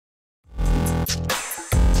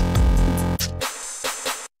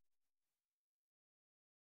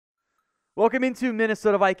Welcome into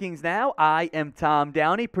Minnesota Vikings Now. I am Tom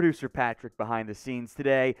Downey, producer Patrick behind the scenes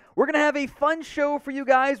today. We're going to have a fun show for you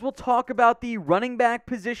guys. We'll talk about the running back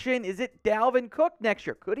position. Is it Dalvin Cook next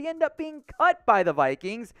year? Could he end up being cut by the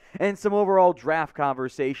Vikings? And some overall draft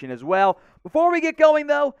conversation as well. Before we get going,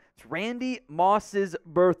 though, it's Randy Moss's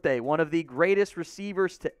birthday, one of the greatest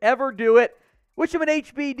receivers to ever do it. Wish him an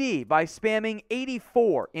HBD by spamming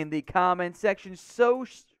 84 in the comment section. So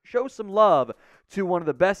show some love to one of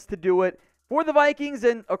the best to do it for the Vikings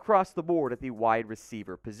and across the board at the wide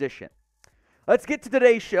receiver position. Let's get to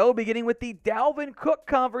today's show, beginning with the Dalvin Cook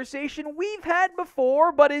conversation we've had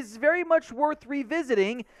before, but is very much worth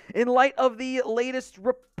revisiting in light of the latest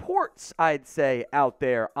reports, I'd say, out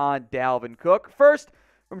there on Dalvin Cook. First,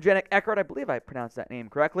 from Janik Eckardt, I believe I pronounced that name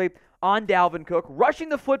correctly, on Dalvin Cook. Rushing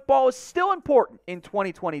the football is still important in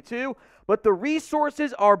 2022, but the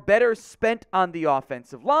resources are better spent on the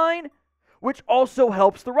offensive line, which also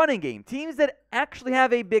helps the running game. Teams that actually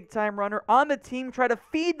have a big-time runner on the team try to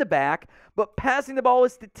feed the back, but passing the ball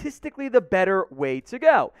is statistically the better way to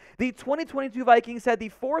go. The 2022 Vikings had the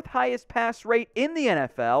fourth highest pass rate in the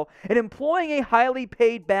NFL, and employing a highly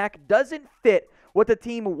paid back doesn't fit what the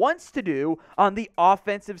team wants to do on the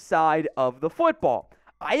offensive side of the football.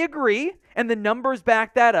 I agree, and the numbers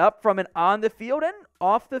back that up from an on-the-field and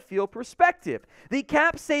off-the-field perspective. The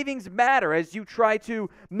cap savings matter as you try to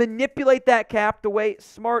manipulate that cap the way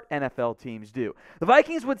smart NFL teams do. The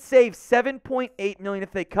Vikings would save $7.8 million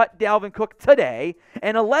if they cut Dalvin Cook today,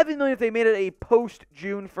 and $11 million if they made it a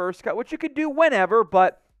post-June 1st cut, which you could do whenever,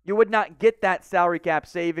 but you would not get that salary cap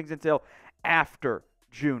savings until after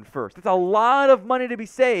June 1st. It's a lot of money to be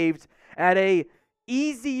saved at a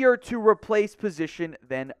easier to replace position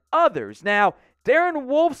than others. Now, Darren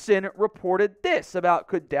Wolfson reported this about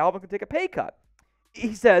could Dalvin take a pay cut.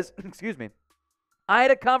 He says, I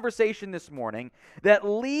had a conversation this morning that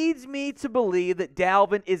leads me to believe that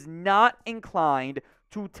Dalvin is not inclined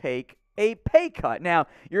to take a pay cut. Now,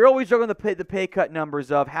 you're always struggling with the pay cut numbers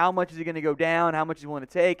of how much is he going to go down, how much is he willing to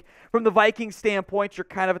take. From the Vikings standpoint, you're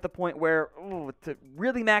kind of at the point where to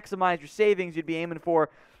really maximize your savings, you'd be aiming for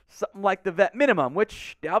something like the vet minimum,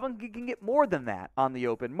 which Dalvin can get more than that on the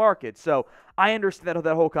open market. So I understand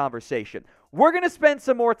that whole conversation. We're going to spend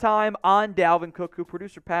some more time on Dalvin Cook, who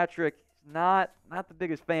producer Patrick is not the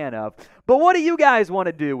biggest fan of. But what do you guys want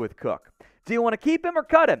to do with Cook? Do you want to keep him or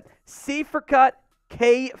cut him? C for cut,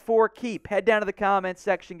 K for keep. Head down to the comments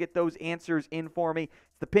section, get those answers in for me.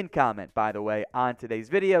 It's the pinned comment, by the way, on today's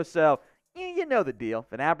video. So you know the deal.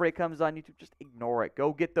 If an ad break comes on YouTube, just ignore it.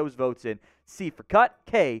 Go get those votes in. C for cut,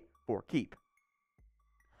 K for keep.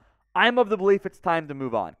 I'm of the belief it's time to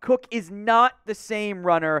move on. Cook is not the same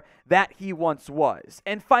runner that he once was.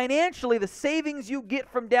 And financially, the savings you get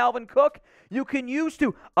from Dalvin Cook, you can use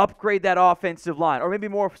to upgrade that offensive line. Or maybe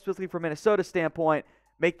more specifically from Minnesota standpoint,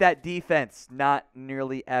 make that defense not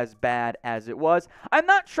nearly as bad as it was. I'm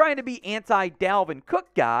not trying to be anti-Dalvin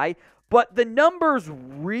Cook guy, but the numbers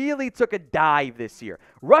really took a dive this year.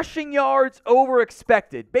 Rushing yards over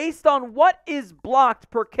expected. Based on what is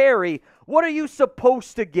blocked per carry, what are you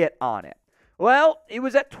supposed to get on it? Well, it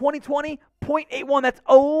was at 2020, 0.81. That's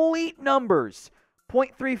elite numbers.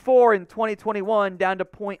 0.34 in 2021, down to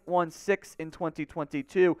 0.16 in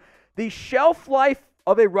 2022. The shelf life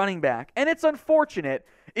of a running back, and it's unfortunate,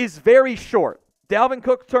 is very short. Dalvin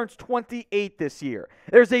Cook turns 28 this year.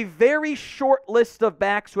 There's a very short list of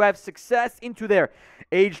backs who have success into their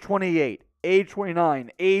age 28, age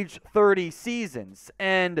 29, age 30 seasons.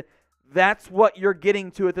 And that's what you're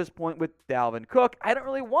getting to at this point with Dalvin Cook. I don't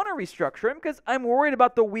really want to restructure him because I'm worried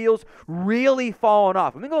about the wheels really falling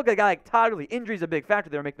off. I'm going to look at a guy like Todd Gurley. Injury is a big factor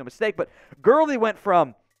there, make no mistake. But Gurley went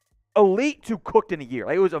from elite to cooked in a year.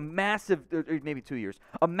 Like, it was a massive, maybe 2 years,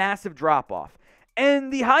 a massive drop-off.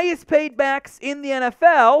 And the highest paid backs in the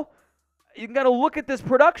NFL, you got to look at this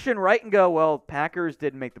production, right, and go, well, Packers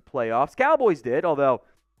didn't make the playoffs. Cowboys did, although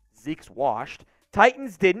Zeke's washed.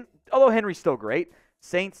 Titans didn't, although Henry's still great.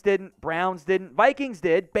 Saints didn't. Browns didn't. Vikings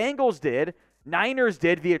did. Bengals did. Niners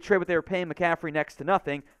did via trade, but they were paying McCaffrey next to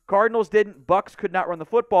nothing. Cardinals didn't. Bucks could not run the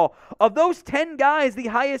football. Of those 10 guys, the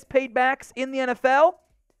highest paid backs in the NFL,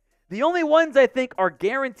 the only ones I think are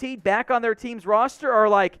guaranteed back on their team's roster are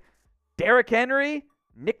like Derrick Henry,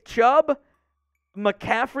 Nick Chubb,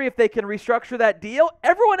 McCaffrey if they can restructure that deal.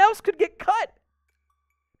 Everyone else could get cut.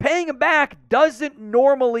 Paying him back doesn't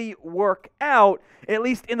normally work out, at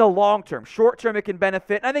least in the long term. Short term, it can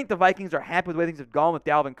benefit. And I think the Vikings are happy with the way things have gone with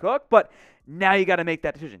Dalvin Cook, but now you got to make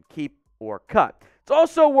that decision, keep or cut. It's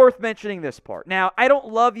also worth mentioning this part. Now, I don't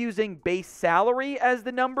love using base salary as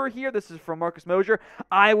the number here. This is from Marcus Mosier.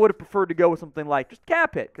 I would have preferred to go with something like just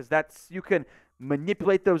cap hit, because that's, you can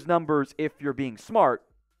manipulate those numbers if you're being smart,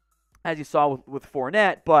 as you saw with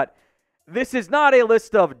Fournette. But this is not a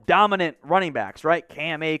list of dominant running backs, right?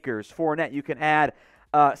 Cam Akers, Fournette. You can add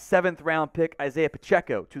 7th-round pick Isaiah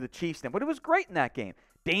Pacheco to the Chiefs name, but it was great in that game.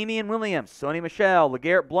 Damian Williams, Sony Michel,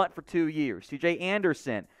 LeGarrette Blount for 2 years, C.J.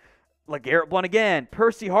 Anderson, LeGarrette Blount again.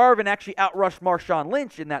 Percy Harvin actually outrushed Marshawn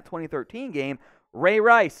Lynch in that 2013 game. Ray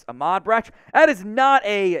Rice, Ahmad Bradshaw. That is not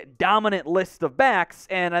a dominant list of backs,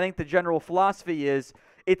 and I think the general philosophy is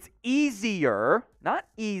it's easier, not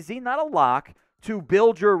easy, not a lock, to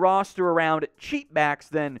build your roster around cheap backs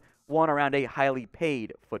than one around a highly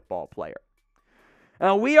paid football player.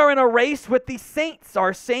 We are in a race with the Saints,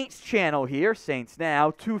 our Saints channel here, Saints Now,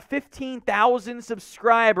 to 15,000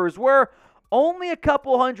 subscribers. We're only a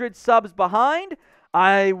couple hundred subs behind.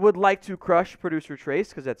 I would like to crush Producer Trace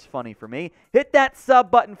because that's funny for me. Hit that sub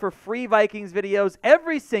button for free Vikings videos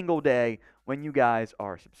every single day when you guys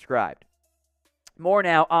are subscribed. More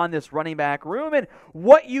now on this running back room and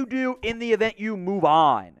what you do in the event you move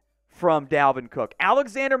on from Dalvin Cook.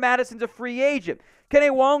 Alexander Madison's a free agent. Kenny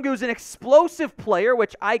Nwangwu's an explosive player,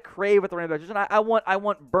 which I crave with the running back position. I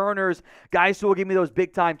want burners, guys who will give me those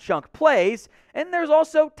big-time chunk plays. And there's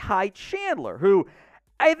also Ty Chandler, who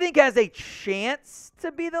I think has a chance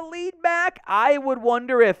to be the lead back. I would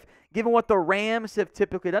wonder if, given what the Rams have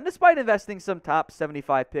typically done, despite investing some top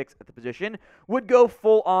 75 picks at the position, would go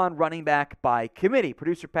full-on running back by committee.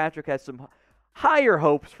 Producer Patrick has some higher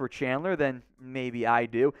hopes for Chandler than maybe I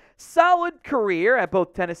do. Solid career at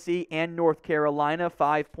both Tennessee and North Carolina,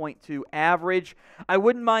 5.2 average. I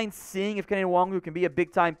wouldn't mind seeing if Kenny Nwangwu can be a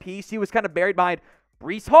big-time piece. He was kind of buried behind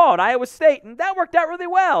Breece Hall at Iowa State, and that worked out really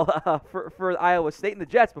well for Iowa State and the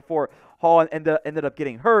Jets before Hall ended up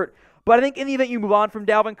getting hurt. But I think in the event you move on from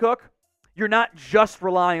Dalvin Cook, you're not just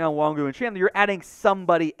relying on Nwangwu and Chandler. You're adding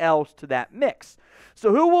somebody else to that mix.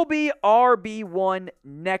 So who will be RB1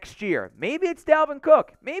 next year? Maybe it's Dalvin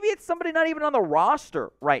Cook. Maybe it's somebody not even on the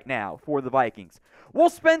roster right now for the Vikings. We'll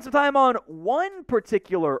spend some time on one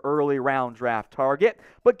particular early round draft target,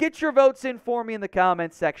 but get your votes in for me in the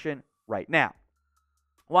comments section right now.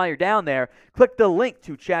 While you're down there, click the link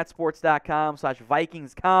to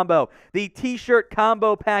chatsports.com/VikingsCombo. The t-shirt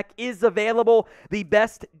combo pack is available. The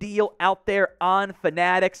best deal out there on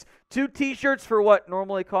Fanatics. 2 t-shirts for what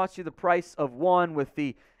normally costs you the price of one with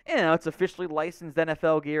the, it's officially licensed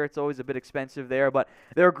NFL gear. It's always a bit expensive there, but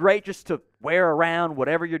they're great just to wear around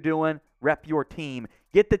whatever you're doing. Rep your team.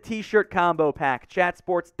 Get the t-shirt combo pack,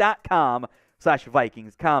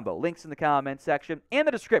 chatsports.com/VikingsCombo. Links in the comments section and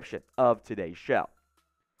the description of today's show.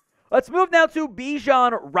 Let's move now to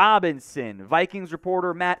Bijan Robinson. Vikings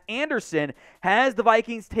reporter Matt Anderson has the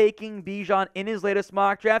Vikings taking Bijan in his latest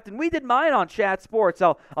mock draft, and we did mine on Chat Sports.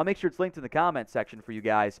 I'll make sure it's linked in the comments section for you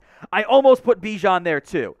guys. I almost put Bijan there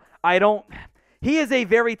too. He is a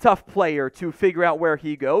very tough player to figure out where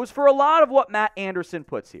he goes for a lot of what Matt Anderson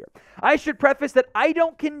puts here. I should preface that I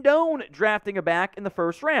don't condone drafting a back in the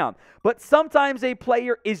first round, but sometimes a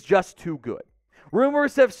player is just too good.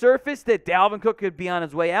 Rumors have surfaced that Dalvin Cook could be on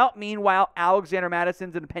his way out. Meanwhile, Alexander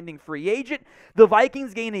Madison's an impending free agent. The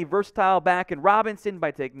Vikings gain a versatile back in Robinson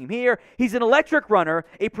by taking him here. He's an electric runner,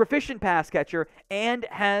 a proficient pass catcher, and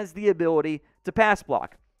has the ability to pass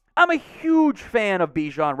block. I'm a huge fan of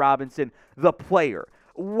Bijan Robinson, the player.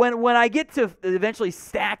 When I get to eventually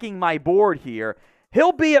stacking my board here,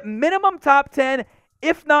 he'll be at minimum top 10,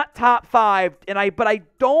 if not top 5, but I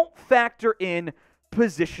don't factor in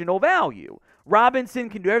positional value. Robinson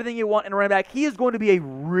can do everything you want in a running back. He is going to be a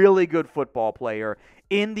really good football player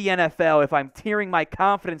in the NFL. If I'm tiering my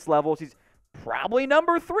confidence levels, he's probably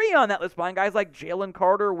number 3 on that list behind guys like Jalen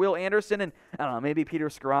Carter, Will Anderson, and I don't know, maybe Peter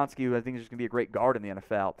Skoronski, who I think is just going to be a great guard in the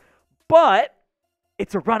NFL. But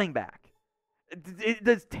it's a running back.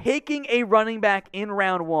 Does taking a running back in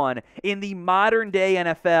round 1 in the modern day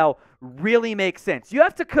NFL really make sense? You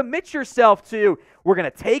have to commit yourself to, we're going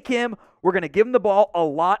to take him, we're going to give him the ball a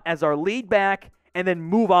lot as our lead back, and then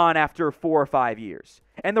move on after 4 or 5 years.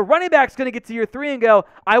 And the running back's going to get to year 3 and go,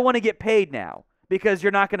 I want to get paid now because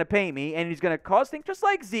you're not going to pay me. And he's going to cause things just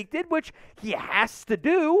like Zeke did, which he has to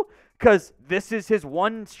do because this is his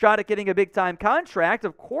one shot at getting a big-time contract.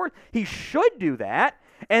 Of course, he should do that.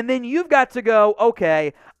 And then you've got to go,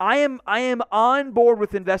 okay, I am on board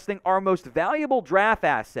with investing our most valuable draft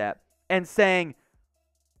asset and saying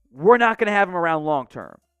we're not going to have him around long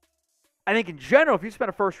term. I think in general, if you spend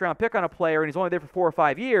a first-round pick on a player and he's only there for 4 or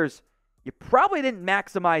 5 years, you probably didn't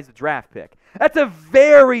maximize the draft pick. That's a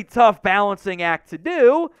very tough balancing act to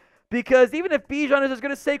do because even if Bijan is as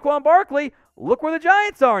good as Saquon Barkley, look where the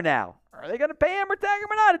Giants are now. Are they going to pay him or tag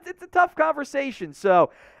him or not? It's a tough conversation.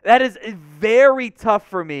 So that is very tough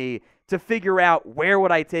for me to figure out where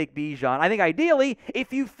would I take Bijan. I think ideally,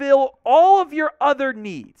 if you fill all of your other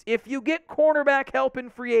needs, if you get cornerback help in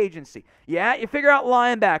free agency, yeah, you figure out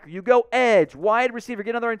linebacker, you go edge, wide receiver,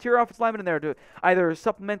 get another interior offensive lineman in there to either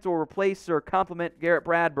supplement or replace or complement Garrett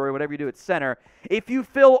Bradbury, whatever you do at center. If you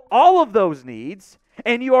fill all of those needs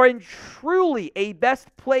and you are in truly a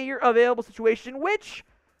best player available situation, which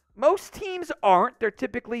most teams aren't, they're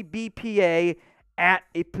typically BPA at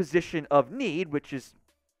a position of need, which is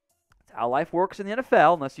how life works in the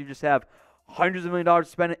NFL, unless you just have hundreds of $1 millions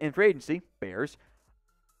to spend in free agency, Bears,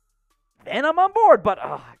 then I'm on board.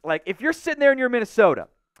 But, like, if you're sitting there and you're Minnesota,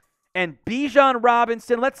 and Bijan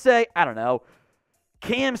Robinson, let's say, I don't know,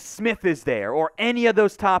 Cam Smith is there, or any of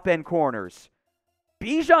those top-end corners,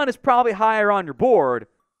 Bijan is probably higher on your board,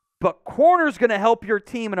 but corner's going to help your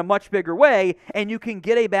team in a much bigger way, and you can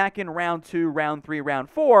get a back in round 2, round 3, round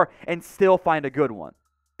 4, and still find a good one.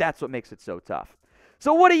 That's what makes it so tough.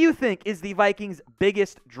 So what do you think is the Vikings'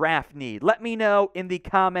 biggest draft need? Let me know in the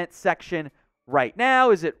comment section right now.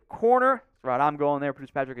 Is it corner? Right, I'm going there.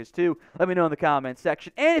 Producer Patrick is too. Let me know in the comment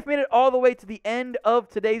section. And if you made it all the way to the end of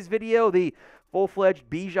today's video, the full-fledged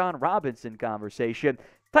Bijan Robinson conversation,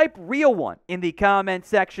 type real one in the comment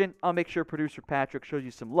section. I'll make sure Producer Patrick shows you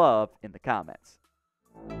some love in the comments.